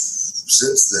life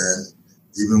since then,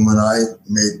 even when I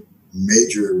made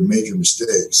major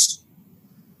mistakes,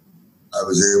 I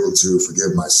was able to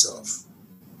forgive myself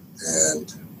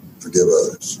and forgive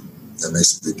others. That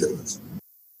makes a big difference.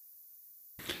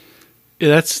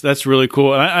 Yeah, that's really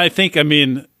cool. And I think,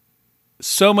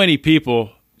 so many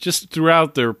people just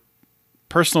throughout their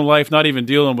personal life, not even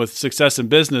dealing with success in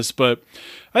business, but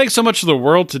I think so much of the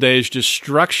world today is just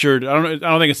structured. I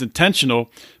don't think it's intentional,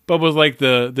 but with like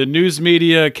the news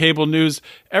media, cable news,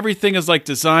 everything is like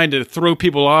designed to throw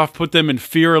people off, put them in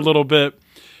fear a little bit.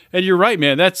 And you're right,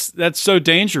 man. That's so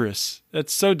dangerous.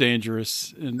 That's so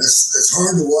dangerous. And it's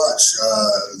hard to watch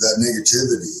that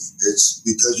negativity. It's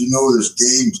because there's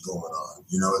games going on.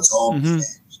 It's all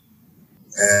games,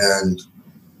 and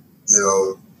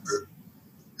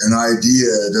an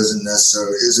idea isn't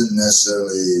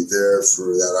necessarily there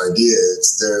for that idea.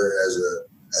 It's there as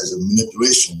a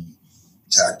manipulation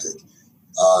tactic.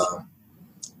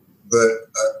 But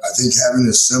I think having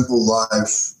a simple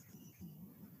life.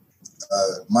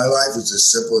 My life is as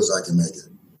simple as I can make it.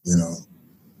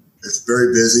 It's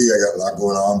very busy. I got a lot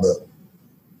going on, but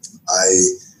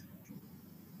I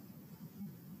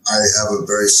have a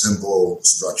very simple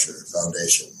structure,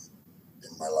 foundation in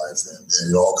my life, and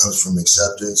it all comes from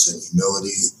acceptance and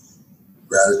humility,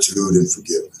 gratitude, and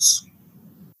forgiveness.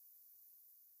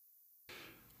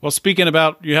 Well, speaking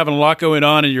about you having a lot going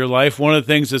on in your life, one of the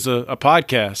things is a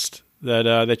podcast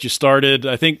that you started.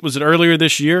 I think, was it earlier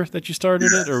this year that you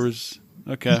started it, or was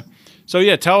okay? So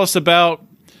yeah, tell us about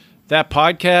that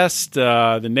podcast,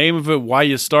 the name of it, why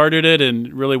you started it,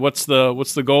 and really what's the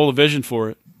goal, the vision for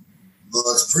it. Well,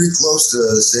 it's pretty close to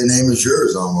the same name as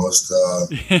yours, almost.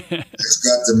 It's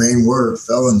got the main word,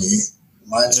 felony.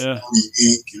 Mine's Felony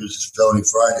Inc. Yours is Felony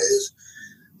Fridays.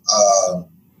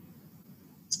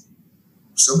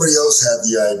 Somebody else had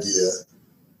the idea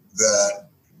that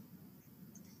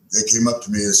they came up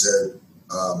to me and said,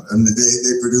 and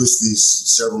they produce these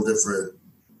several different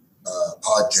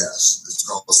podcasts. It's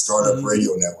called the Startup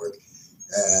Radio Network.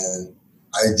 And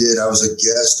I was a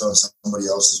guest on somebody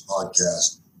else's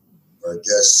podcast, or a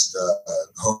guest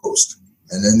host.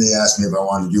 And then they asked me if I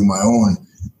wanted to do my own.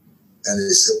 And they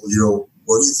said,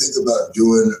 what do you think about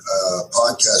doing a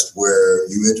podcast where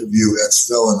you interview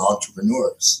ex-felon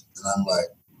entrepreneurs? And I'm like,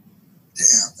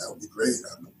 damn, that would be great.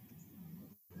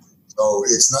 So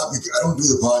it's not, I don't do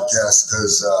the podcast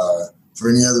because for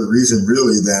any other reason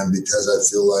really than because I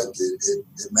feel like it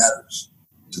matters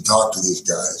to talk to these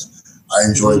guys. I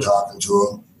enjoy talking to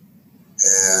them,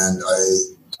 and I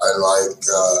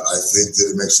think that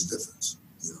it makes a difference.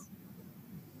 You know,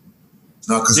 it's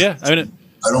not because I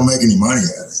don't make any money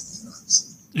at it.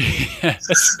 Yeah,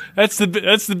 that's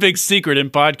the big secret in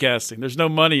podcasting. There's no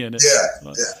money in it.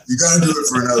 Yeah, you got to do it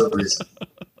for another reason.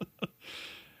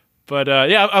 But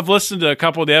I've listened to a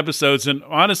couple of the episodes, and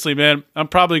honestly, man, I'm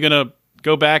probably gonna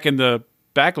go back in the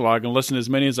backlog and listen to as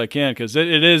many as I can because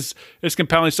it's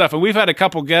compelling stuff. And we've had a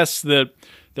couple guests that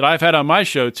I've had on my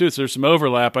show too, so there's some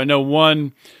overlap. I know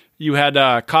one you had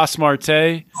Cos Marte,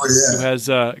 who has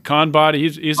Con Body.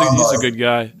 He's a good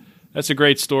guy. That's a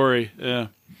great story. Yeah.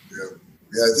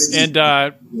 Yeah, I think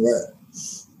those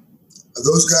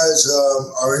guys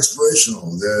are inspirational.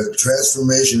 The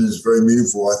transformation is very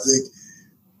meaningful. I think,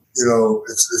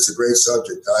 it's a great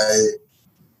subject.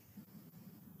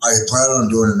 I plan on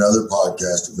doing another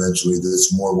podcast eventually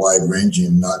that's more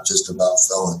wide-ranging, not just about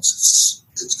felons.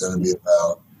 It's going to be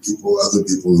about other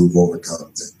people who've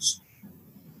overcome things.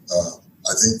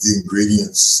 I think the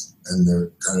ingredients and their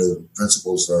kind of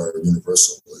principles are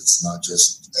universal. It's not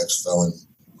just ex-felon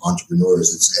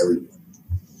entrepreneurs, it's everyone.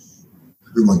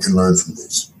 Everyone can learn from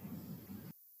these.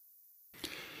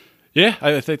 Yeah,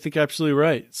 I think you're absolutely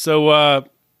right. So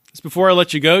before I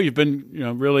let you go, you've been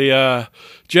really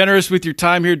generous with your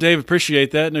time here, Dave. Appreciate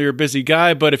that. I know you're a busy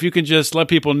guy, but if you can just let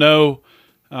people know,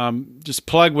 just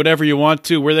plug whatever you want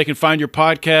to, where they can find your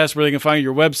podcast, where they can find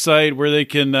your website, where they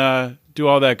can do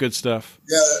all that good stuff.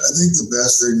 Yeah, I think the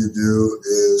best thing to do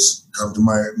is come to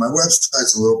my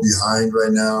website's a little behind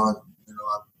right now.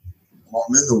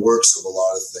 I'm in the works of a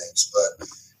lot of things, but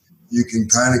you can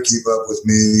kind of keep up with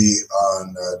me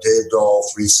on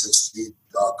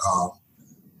DaveDahl360.com.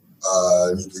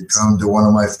 You can come to one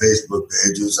of my Facebook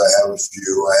pages. I have a few.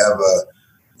 I have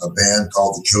a band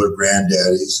called the Killer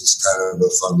Granddaddies. It's kind of a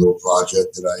fun little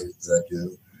project that I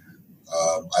do.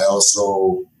 I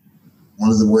also,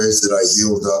 one of the ways that I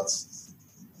healed up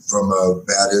from a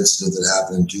bad incident that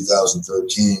happened in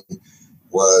 2013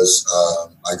 was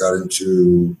I got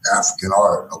into African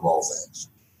art, of all things.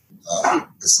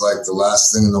 It's like the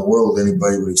last thing in the world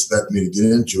anybody would expect me to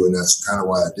get into, and that's kind of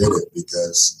why I did it,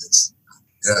 because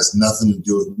it has nothing to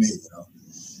do with me,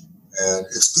 And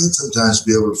it's good sometimes to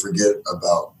be able to forget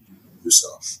about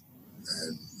yourself,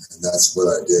 and that's what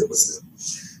I did with it.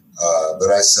 But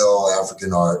I sell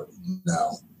African art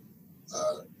now,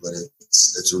 but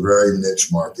it's a very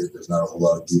niche market. There's not a whole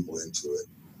lot of people into it.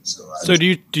 So do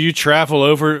you travel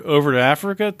over to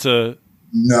Africa to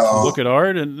look at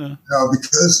art? And no,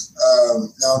 because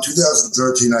now in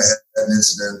 2013 I had an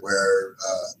incident where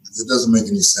it doesn't make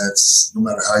any sense, no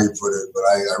matter how you put it. But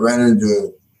I ran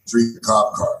into 3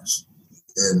 cop cars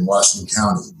in Washington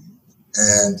County,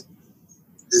 and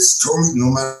it's totally, no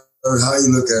matter how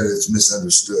you look at it, it's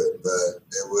misunderstood. But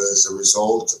it was a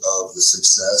result of the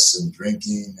success and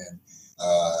drinking and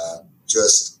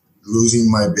just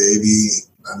losing my baby.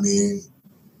 I mean,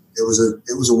 it was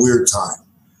a weird time,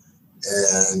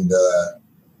 and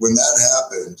when that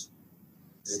happened,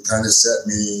 it kind of set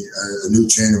me a new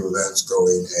chain of events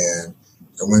going. And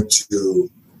I went to,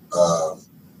 I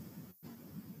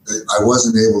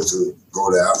wasn't able to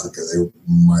go to Africa.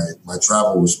 My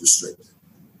travel was restricted.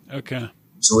 Okay.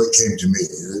 So it came to me.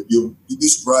 You'd be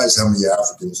surprised how many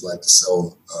Africans like to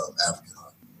sell African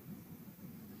art.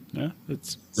 Yeah,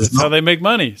 that's how they make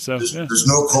money. So there's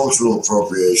no cultural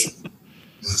appropriation.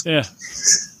 Yeah.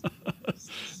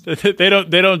 They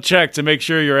don't check to make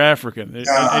sure you're African.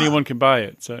 Anyone can buy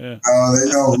it. So yeah. They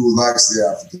know who likes the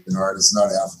African art. It's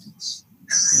not Africans.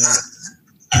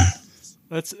 Yeah.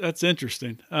 That's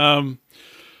interesting.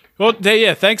 Well, Dave,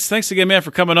 yeah, thanks again, man,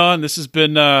 for coming on. This has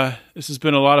been a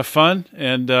lot of fun,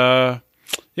 and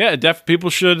people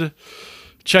should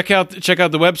check out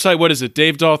the website. What is it?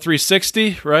 Dave Dahl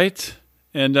 360, right?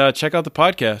 And check out the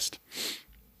podcast.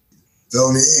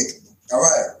 Felony Inc. All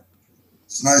right.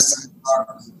 It's nice to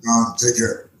talk to you. Take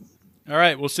care. All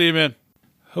right. We'll see you, man.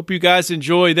 Hope you guys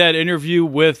enjoyed that interview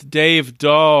with Dave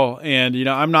Dahl. And,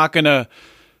 I'm not going to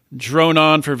drone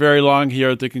on for very long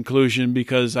here at the conclusion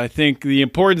because I think the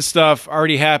important stuff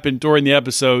already happened during the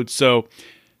episode. So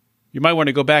you might want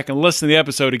to go back and listen to the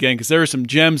episode again because there are some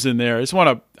gems in there. I just want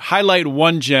to highlight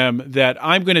one gem that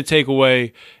I'm going to take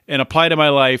away and apply to my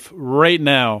life right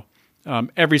now,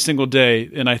 every single day.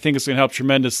 And I think it's going to help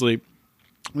tremendously.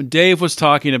 When Dave was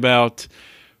talking about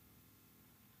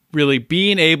really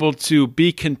being able to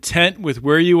be content with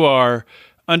where you are,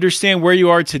 understand where you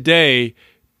are today,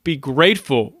 be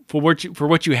grateful for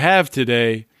what you have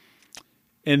today,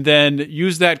 and then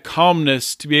use that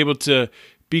calmness to be able to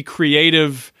be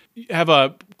creative, have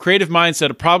a creative mindset,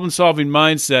 a problem-solving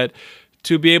mindset,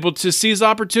 to be able to seize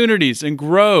opportunities and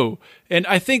grow. And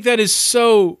I think that is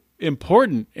so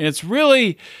important. And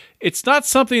it's not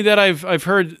something that I've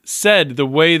heard said the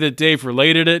way that Dave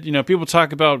related it. People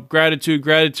talk about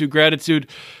gratitude,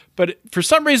 but for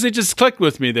some reason it just clicked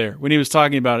with me there when he was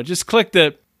talking about it. Just clicked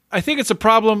that I think it's a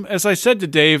problem, as I said to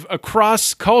Dave,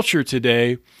 across culture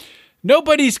today.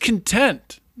 Nobody's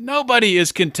content. Nobody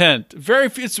is content.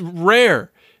 It's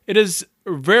rare. It is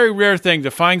a very rare thing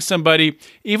to find somebody,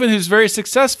 even who's very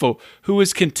successful, who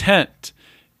is content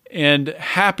and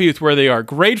happy with where they are,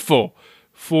 grateful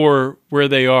for where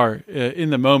they are in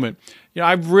the moment.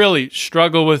 I really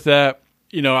struggle with that.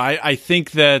 I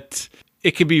think that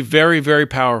it can be very, very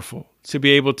powerful to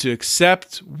be able to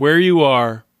accept where you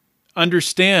are,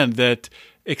 understand that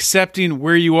accepting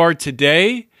where you are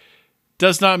today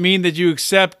does not mean that you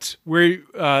accept where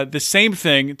the same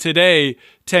thing today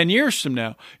 10 years from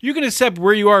now. You can accept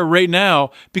where you are right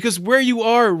now, because where you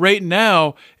are right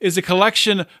now is a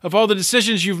collection of all the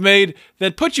decisions you've made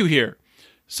that put you here.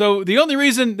 So the only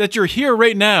reason that you're here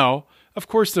right now, of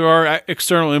course there are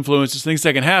external influences, things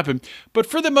that can happen, but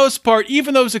for the most part,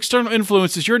 even those external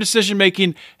influences, your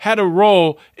decision-making had a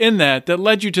role in that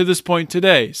led you to this point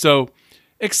today. So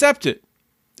accept it.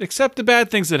 Accept the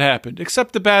bad things that happened.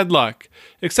 Accept the bad luck.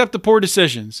 Accept the poor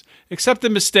decisions. Accept the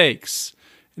mistakes.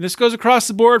 And this goes across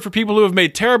the board for people who have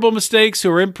made terrible mistakes,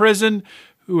 who are in prison,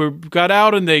 got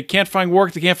out and they can't find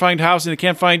work, they can't find housing, they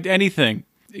can't find anything.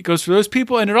 It goes for those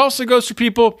people, and it also goes for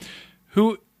people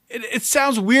who, it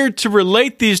sounds weird to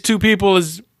relate these two people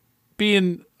as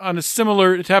being to have a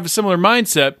similar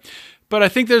mindset, but I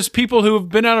think there's people who have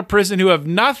been out of prison who have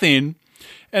nothing,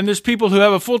 and there's people who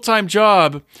have a full-time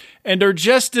job and are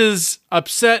just as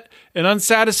upset and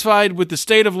unsatisfied with the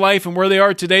state of life and where they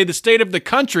are today, the state of the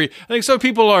country. I think some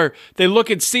people they look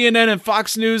at CNN and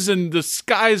Fox News and the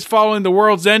sky is falling, the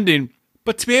world's ending.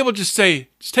 But to be able to just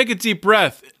take a deep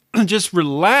breath and just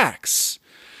relax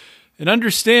and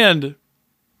understand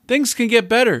things can get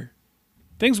better.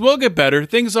 Things will get better.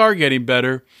 Things are getting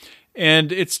better.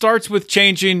 And it starts with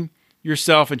changing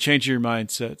yourself and changing your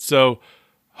mindset. So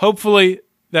hopefully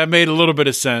that made a little bit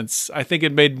of sense. I think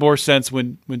it made more sense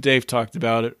when Dave talked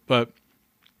about it. But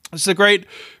it's a great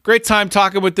time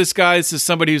talking with this guy. This is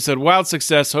somebody who's had wild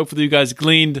success. Hopefully you guys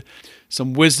gleaned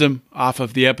some wisdom off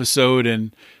of the episode.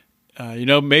 And,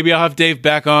 maybe I'll have Dave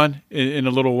back on in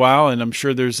a little while. And I'm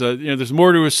sure there's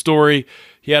more to his story.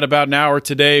 He had about an hour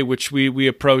today, which we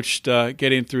approached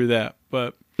getting through that.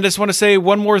 But I just want to say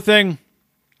one more thing.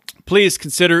 Please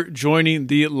consider joining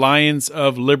the Lions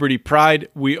of Liberty Pride.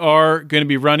 We are going to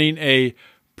be running a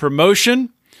promotion,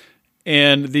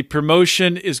 and the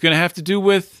promotion is going to have to do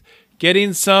with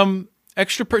getting some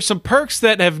extra some perks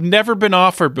that have never been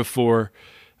offered before.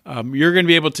 You're going to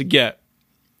be able to get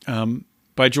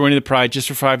by joining the Pride just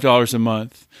for $5 a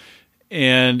month,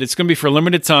 and it's going to be for a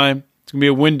limited time. It's going to be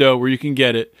a window where you can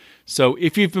get it. So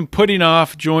if you've been putting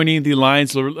off joining the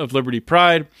Lions of Liberty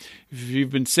Pride, if you've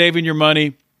been saving your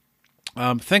money,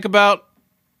 think about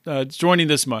joining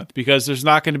this month, because there's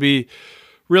not going to be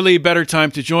really a better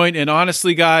time to join. And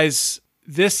honestly, guys,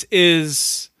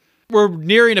 we're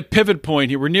nearing a pivot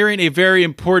point here. We're nearing a very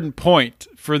important point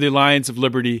for the Lions of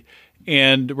Liberty,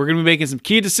 and we're going to be making some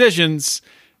key decisions,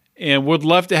 and would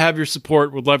love to have your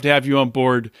support. Would love to have you on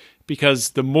board,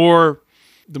 because the more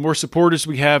supporters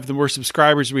we have, the more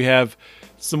subscribers we have,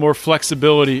 the more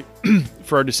flexibility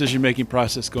for our decision-making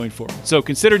process going forward. So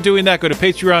consider doing that. Go to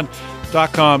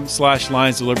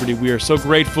patreon.com/Lions of Liberty. We are so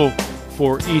grateful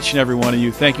for each and every one of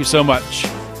you. Thank you so much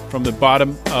from the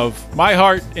bottom of my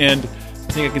heart, and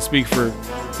I think I can speak for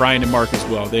Brian and Mark as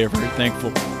well. They are very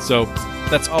thankful. So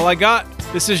that's all I got.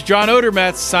 This is John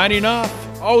Odermatt signing off.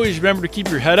 Always remember to keep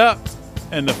your head up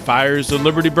and the fires of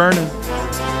liberty burning.